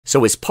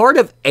So as part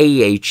of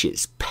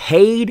AH's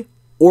paid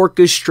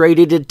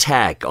orchestrated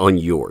attack on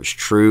yours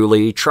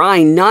truly,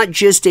 trying not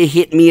just to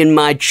hit me in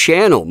my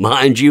channel,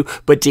 mind you,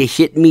 but to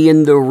hit me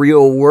in the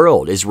real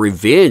world as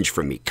revenge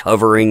for me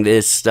covering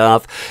this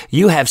stuff,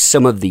 you have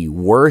some of the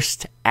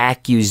worst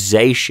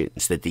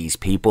accusations that these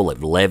people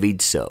have levied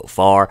so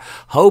far,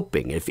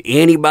 hoping if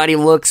anybody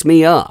looks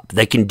me up,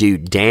 they can do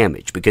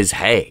damage because,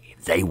 hey,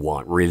 they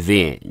want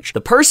revenge.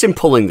 The person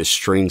pulling the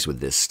strings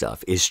with this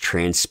stuff is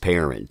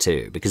transparent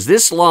too, because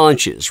this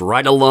launches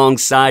right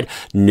alongside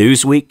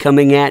Newsweek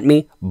coming at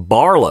me,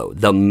 Barlow,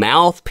 the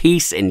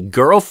mouthpiece and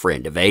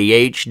girlfriend of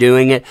AH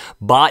doing it,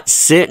 Bot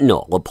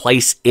Sentinel, a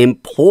place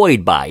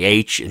employed by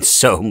H, and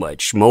so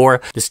much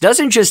more. This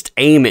doesn't just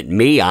aim at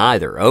me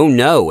either. Oh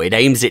no, it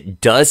aims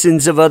at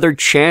dozens of other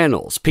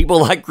channels.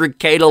 People like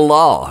Ricada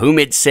Law, whom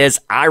it says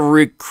I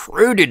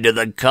recruited to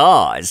the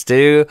cause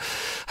too.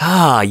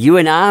 You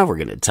and I we're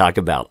going to talk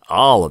about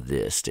all of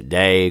this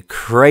today.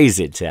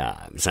 Crazy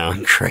times, huh?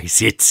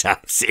 Crazy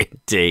times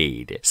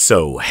indeed.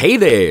 So, hey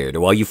there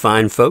to all you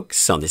fine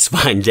folks on this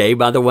fine day,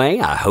 by the way.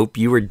 I hope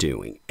you are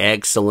doing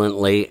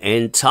excellently.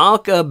 And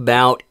talk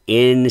about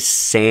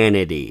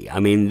insanity. I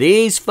mean,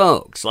 these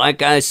folks,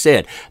 like I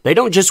said, they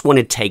don't just want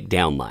to take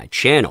down my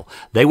channel.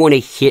 They want to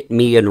hit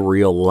me in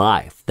real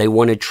life. They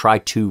want to try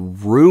to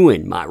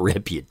ruin my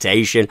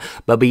reputation.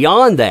 But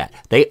beyond that,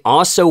 they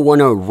also want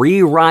to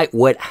rewrite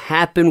what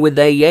happened with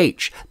AH.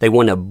 They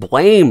want to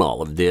blame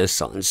all of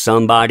this on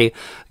somebody.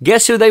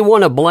 Guess who they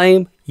want to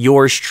blame?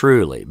 Yours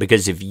truly.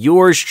 Because if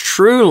yours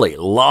truly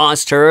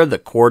lost her the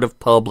court of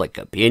public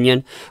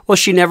opinion, well,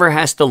 she never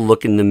has to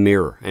look in the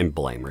mirror and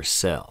blame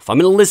herself. I'm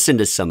going to listen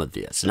to some of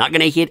this. I'm not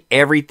going to hit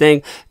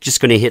everything, just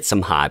going to hit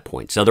some high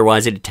points.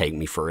 Otherwise, it'd take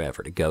me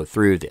forever to go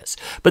through this.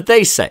 But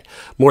they say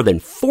more than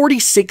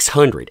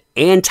 4,600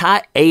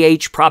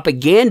 anti-AH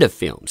propaganda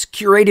films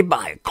curated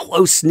by a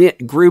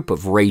close-knit group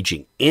of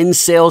raging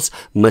incels,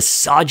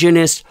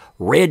 misogynists,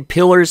 red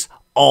pillars,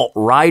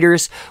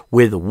 alt-righters,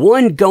 with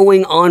one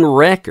going on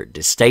record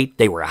to state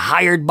they were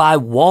hired by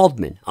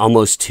Waldman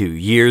almost 2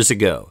 years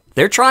ago.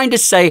 They're trying to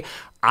say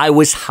I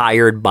was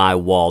hired by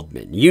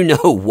Waldman. You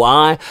know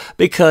why?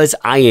 Because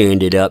I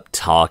ended up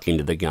talking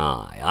to the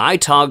guy. I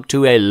talked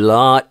to a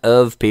lot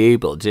of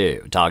people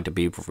too. Talked to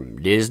people from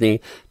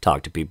Disney,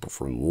 talked to people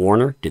from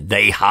Warner. Did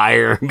they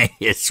hire me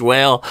as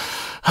well?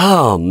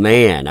 Oh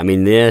man, I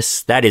mean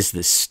that is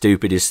the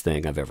stupidest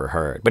thing I've ever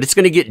heard. But it's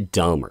going to get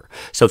dumber.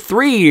 So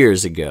 3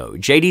 years ago,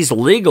 JD's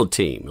legal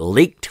team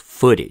leaked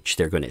footage,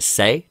 they're going to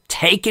say,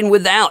 taken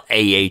without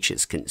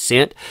AH's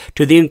consent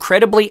to the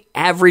incredibly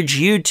average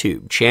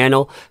YouTube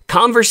channel.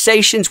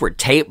 Conversations were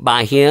taped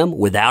by him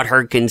without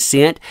her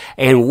consent,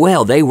 and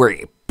well, they were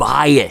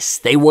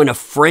biased. They want to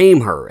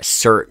frame her a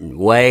certain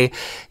way.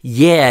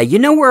 Yeah, you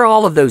know where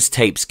all of those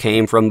tapes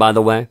came from, by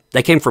the way?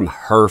 They came from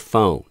her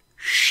phone.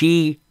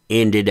 She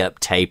ended up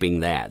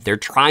taping that. They're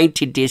trying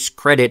to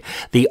discredit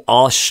the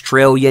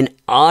Australian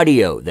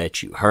audio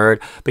that you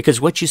heard because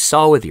what you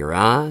saw with your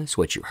eyes,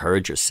 what you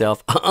heard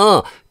yourself,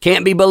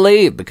 can't be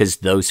believed because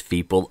those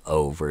people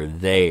over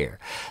there.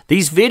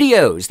 These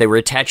videos, they were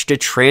attached to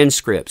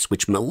transcripts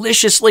which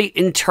maliciously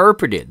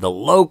interpreted the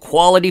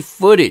low-quality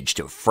footage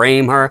to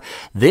frame her.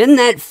 Then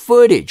that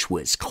footage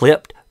was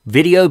clipped,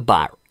 videoed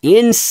by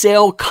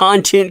incel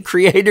content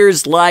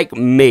creators like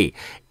me.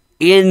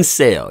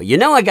 Incel. You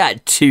know I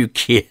got 2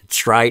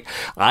 kids, right?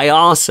 I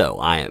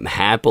am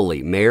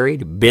happily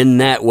married, been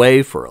that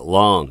way for a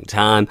long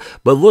time.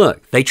 But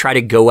look, they try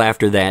to go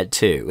after that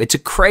too. It's a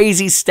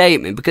crazy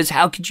statement because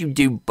how could you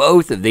do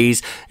both of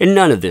these? And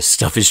none of this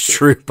stuff is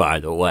true,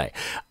 by the way.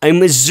 A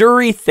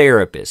Missouri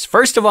therapist.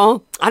 First of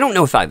all, I don't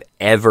know if I've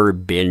ever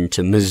been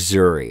to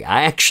Missouri.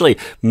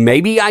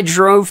 Maybe I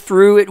drove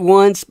through it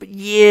once, but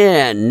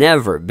yeah,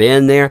 never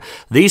been there.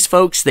 These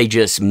folks, they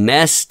just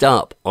messed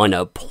up on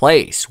a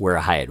place where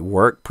I had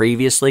worked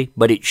previously,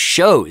 but it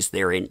shows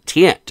their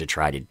intent to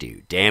try to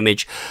do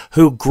damage,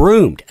 who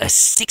groomed a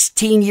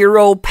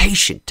 16-year-old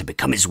patient to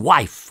become his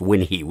wife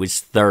when he was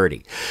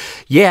 30.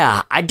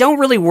 Yeah, I don't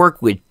really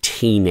work with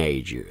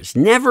teenagers.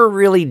 Never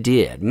really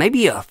did.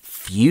 Maybe a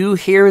few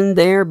here and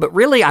there, but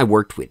really I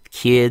worked with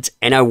kids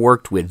and I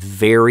worked with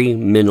very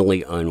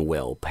mentally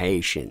unwell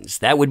patients.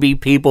 That would be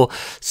people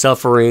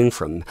suffering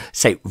from,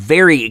 say,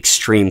 very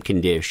extreme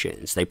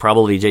conditions. They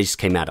probably just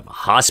came out of a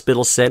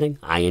hospital setting.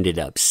 I ended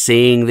up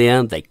seeing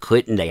them. They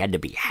had to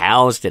be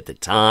housed at the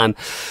time.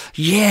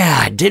 Yeah,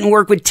 I didn't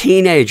work with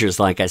teenagers,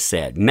 like I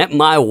said. Met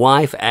my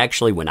wife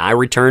actually when I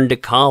returned to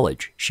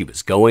college. She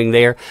was going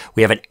there.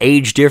 We have an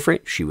age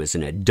difference. She was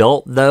an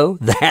adult though.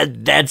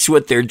 That's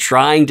what they're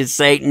trying to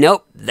say.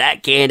 Nope,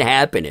 that can't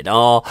happen at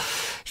all.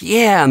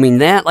 Yeah, I mean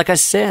that, like I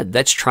said,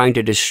 that's trying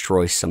to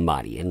destroy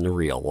somebody in the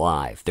real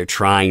life. They're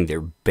trying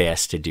their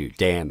best to do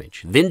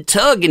damage. Then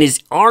Tug and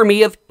his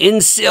army of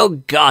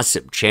incel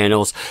gossip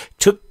channels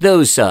took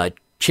those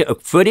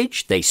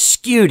footage, they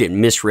skewed and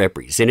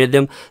misrepresented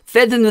them,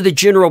 fed them to the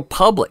general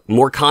public,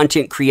 more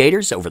content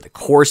creators over the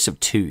course of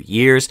 2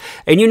 years.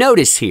 And you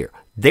notice here,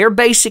 They're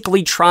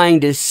basically trying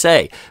to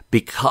say,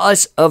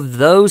 because of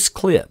those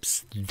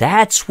clips,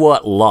 that's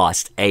what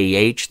lost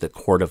AH the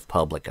court of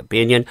public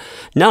opinion.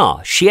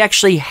 No, she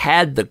actually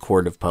had the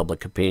court of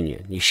public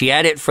opinion. She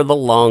had it for the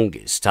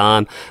longest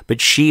time, but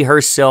she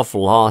herself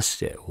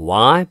lost it.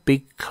 Why?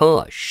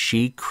 Because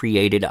she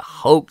created a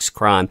hoax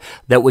crime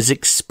that was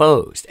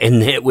exposed,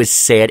 and it was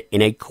said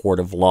in a court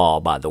of law,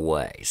 by the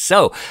way.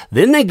 So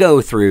then they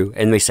go through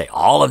and they say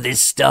all of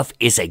this stuff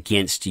is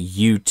against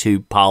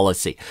YouTube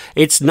policy.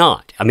 It's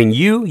not. I mean,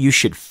 you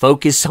should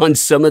focus on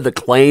some of the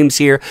claims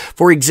here.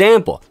 For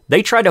example,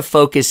 they try to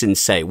focus and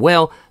say,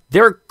 well,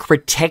 they're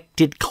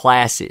protected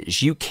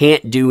classes. You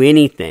can't do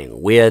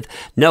anything with.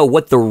 No,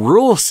 what the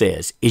rule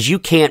says is you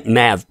can't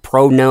have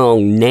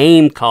pronoun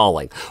name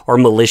calling or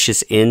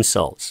malicious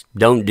insults.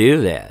 Don't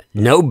do that.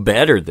 No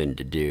better than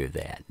to do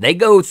that. They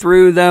go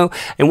through, though,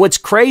 and what's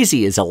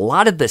crazy is a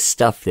lot of the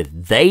stuff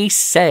that they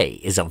say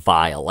is a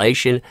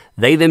violation,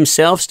 they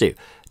themselves do.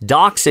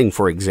 Doxing,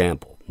 for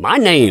example. My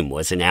name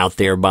wasn't out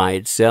there by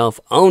itself.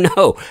 Oh,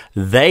 no.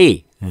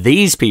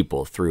 These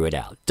people threw it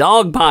out.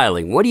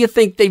 Dogpiling, what do you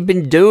think they've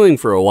been doing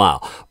for a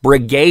while?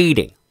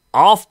 Brigading,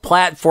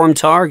 off-platform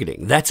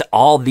targeting. That's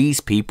all these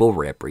people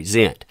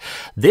represent.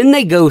 Then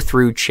they go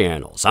through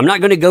channels. I'm not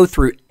going to go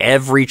through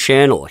every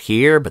channel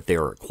here, but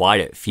there are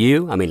quite a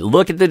few. I mean,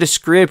 look at the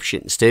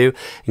descriptions, too.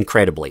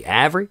 Incredibly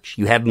average.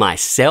 You have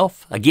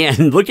myself.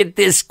 Again, look at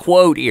this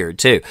quote here,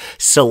 too.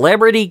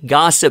 Celebrity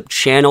gossip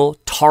channel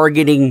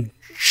targeting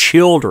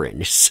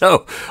children.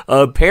 So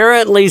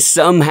apparently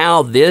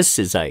somehow this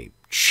is a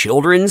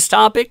children's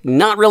topic.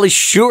 Not really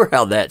sure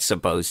how that's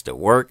supposed to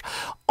work.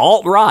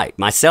 Alt-right.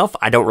 Myself,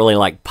 I don't really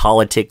like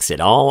politics at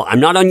all. I'm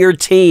not on your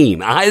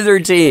team, either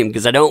team,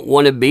 because I don't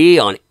want to be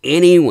on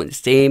anyone's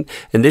team.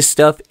 And this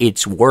stuff,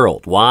 it's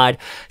worldwide.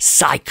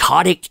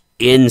 Psychotic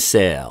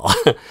incel.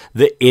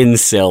 The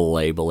incel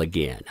label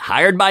again.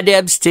 Hired by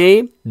Deb's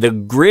team, the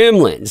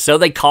gremlins. So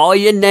they call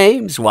you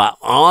names while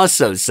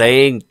also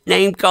saying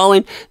name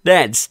calling.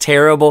 That's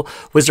terrible.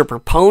 Was a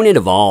proponent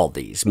of all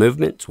these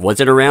movements.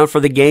 Wasn't around for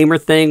the gamer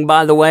thing,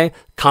 by the way.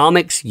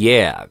 Comics,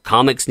 yeah.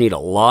 Comics need a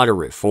lot of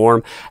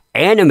reform.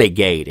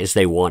 Animegate, as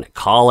they want to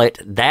call it.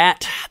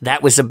 That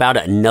was about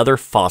another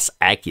false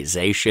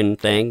accusation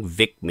thing.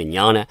 Vic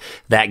Mignogna.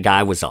 That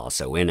guy was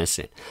also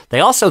innocent. They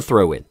also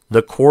throw in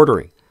the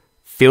quartering,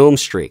 Film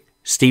Streak,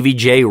 Stevie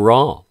J.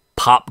 Raw,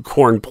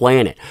 Popcorn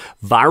Planet,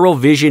 Viral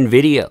Vision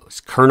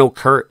Videos, Colonel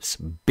Kurtz,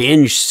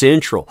 Binge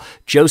Central,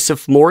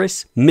 Joseph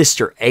Morris,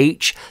 Mr.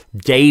 H,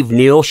 Dave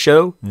Neal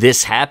Show,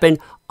 This Happened,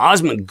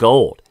 Osmond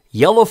Gold,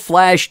 Yellow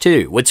Flash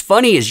 2. What's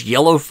funny is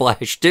Yellow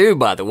Flash 2,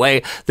 by the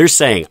way, they're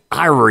saying,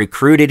 I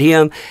recruited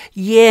him.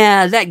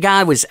 Yeah, that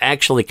guy was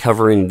actually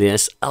covering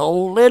this a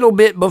little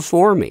bit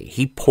before me.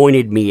 He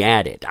pointed me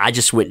at it. I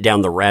just went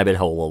down the rabbit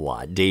hole a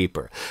lot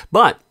deeper.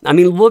 But, I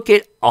mean, look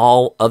at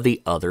all of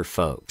the other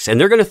folks. And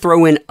they're going to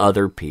throw in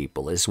other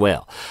people as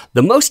well.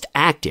 The most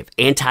active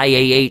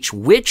anti-AH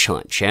witch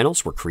hunt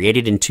channels were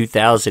created in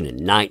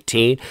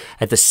 2019.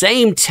 At the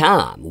same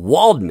time,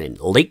 Waldman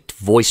leaked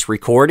voice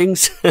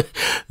recordings.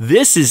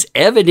 This is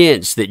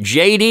evidence that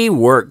JD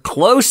worked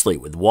closely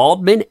with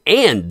Waldman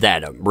and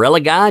That Umbrella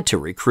Guy to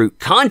recruit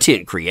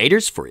content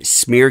creators for his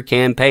smear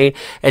campaign,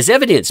 as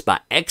evidenced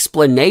by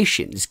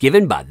explanations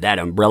given by That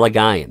Umbrella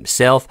Guy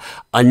himself,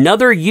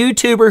 another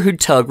YouTuber who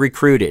Tug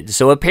recruited.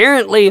 So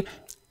apparently,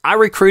 I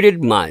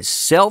recruited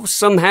myself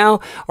somehow,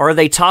 or are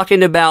they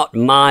talking about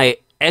my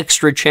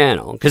extra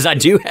channel? Because I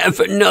do have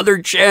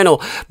another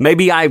channel.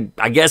 Maybe I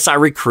guess I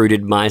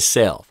recruited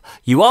myself.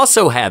 You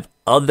also have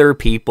other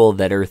people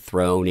that are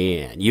thrown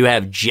in. You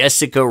have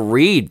Jessica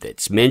Reed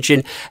that's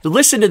mentioned.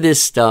 Listen to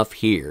this stuff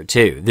here,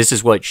 too. This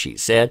is what she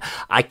said.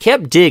 I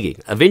kept digging,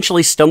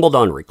 eventually stumbled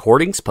on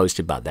recordings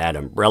posted by That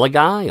Umbrella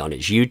Guy on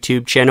his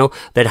YouTube channel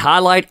that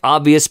highlight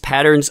obvious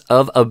patterns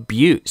of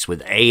abuse,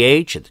 with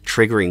AH at the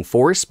triggering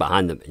force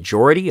behind the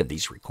majority of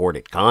these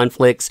recorded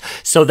conflicts.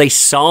 So they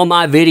saw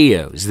my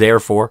videos,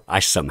 therefore I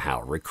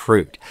somehow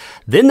recruit.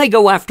 Then they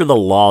go after the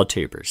law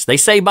tubers. They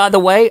say, by the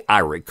way, I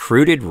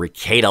recruited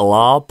Ricada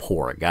Law.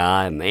 Poor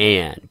guy,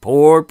 man.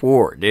 Poor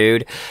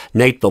dude.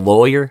 Nate the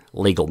Lawyer,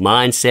 Legal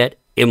Mindset,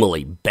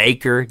 Emily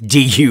Baker,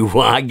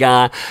 DUI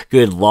guy,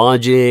 Good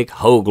Logic,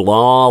 Hogue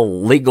Law,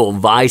 Legal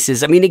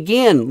Vices. I mean,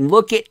 again,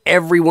 look at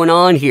everyone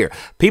on here.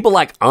 People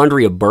like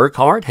Andrea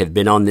Burkhart have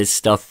been on this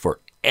stuff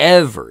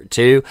forever,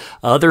 too.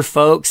 Other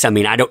folks, I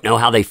mean, I don't know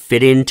how they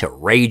fit into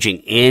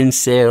raging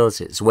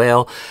incels as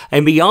well.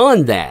 And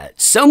beyond that,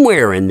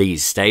 somewhere in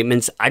these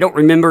statements, I don't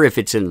remember if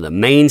it's in the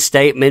main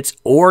statements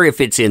or if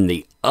it's in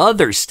the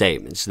other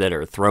statements that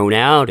are thrown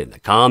out in the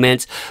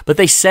comments, but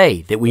they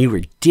say that we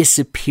were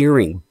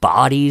disappearing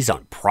bodies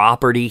on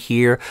property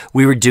here.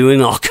 We were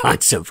doing all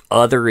kinds of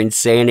other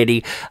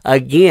insanity.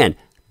 Again,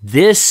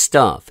 this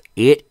stuff,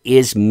 it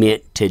is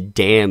meant to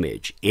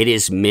damage. It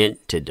is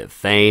meant to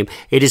defame.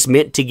 It is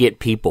meant to get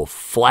people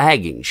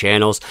flagging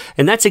channels,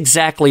 and that's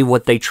exactly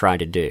what they try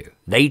to do.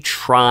 They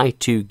try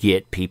to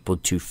get people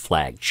to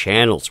flag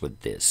channels with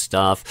this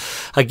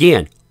stuff.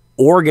 Again,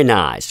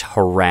 organized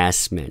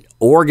harassment,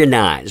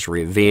 organized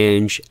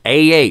revenge,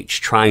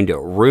 trying to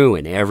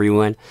ruin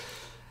everyone.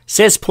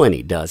 Says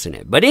plenty, doesn't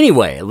it? But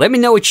anyway, let me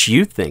know what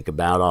you think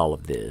about all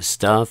of this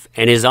stuff.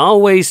 And as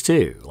always,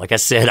 too, like I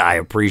said, I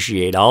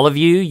appreciate all of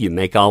you. You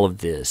make all of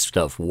this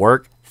stuff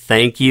work.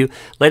 Thank you.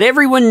 Let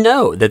everyone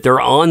know that they're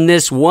on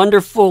this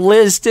wonderful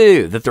list,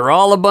 too, that they're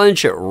all a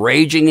bunch of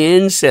raging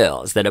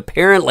incels that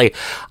apparently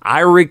I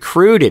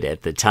recruited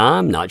at the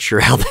time. Not sure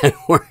how that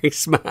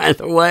works, by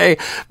the way.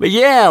 But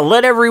yeah,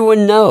 let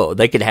everyone know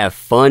they could have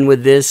fun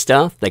with this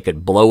stuff. They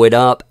could blow it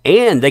up,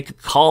 and they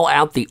could call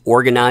out the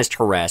organized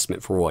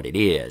harassment for what it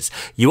is.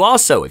 You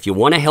also, if you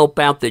want to help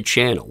out the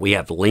channel, we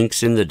have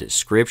links in the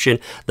description.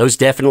 Those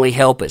definitely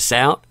help us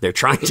out. They're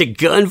trying to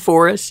gun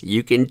for us.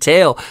 You can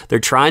tell they're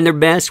trying their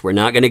best. We're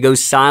not going to go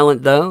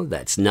silent, though.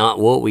 That's not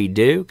what we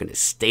do. Going to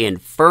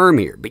stand firm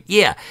here. But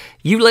yeah,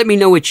 you let me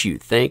know what you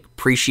think.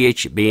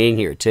 Appreciate you being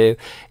here, too.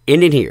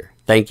 Ending here.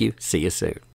 Thank you. See you soon.